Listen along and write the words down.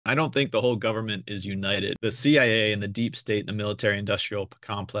I don't think the whole government is united. The CIA and the deep state and the military industrial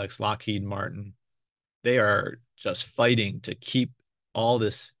complex, Lockheed Martin, they are just fighting to keep all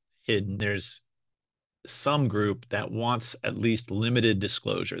this hidden. There's some group that wants at least limited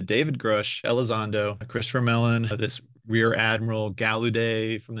disclosure. David GRUSH, Elizondo, Christopher Mellon, this Rear Admiral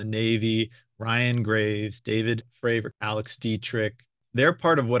Golladay from the Navy, Ryan Graves, David Fravor, Alex Dietrich. They're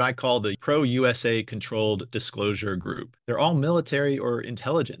part of what I call the pro-USA controlled disclosure group. They're all military or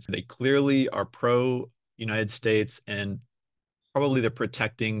intelligence. They clearly are pro-United States, and probably they're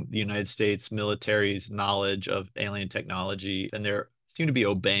protecting the United States military's knowledge of alien technology, and they seem to be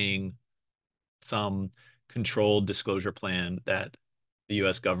obeying some controlled disclosure plan that the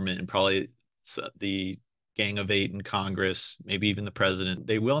US government and probably the Gang of Eight in Congress, maybe even the president,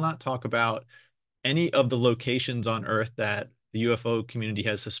 they will not talk about any of the locations on Earth that the UFO community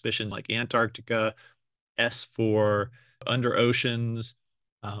has suspicion, like Antarctica, S4, under oceans,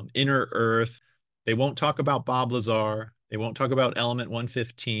 inner Earth. They won't talk about Bob Lazar. They won't talk about Element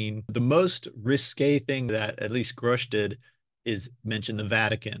 115. The most risque thing that at least Grusch did is mention the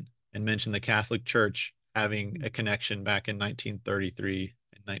Vatican and mention the Catholic Church having a connection back in 1933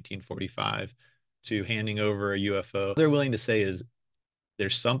 and 1945 to handing over a UFO. They're willing to say is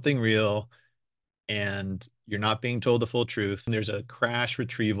there's something real and you're not being told the full truth. And there's a crash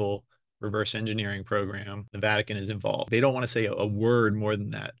retrieval reverse engineering program. The Vatican is involved. They don't want to say a word more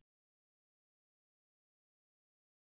than that.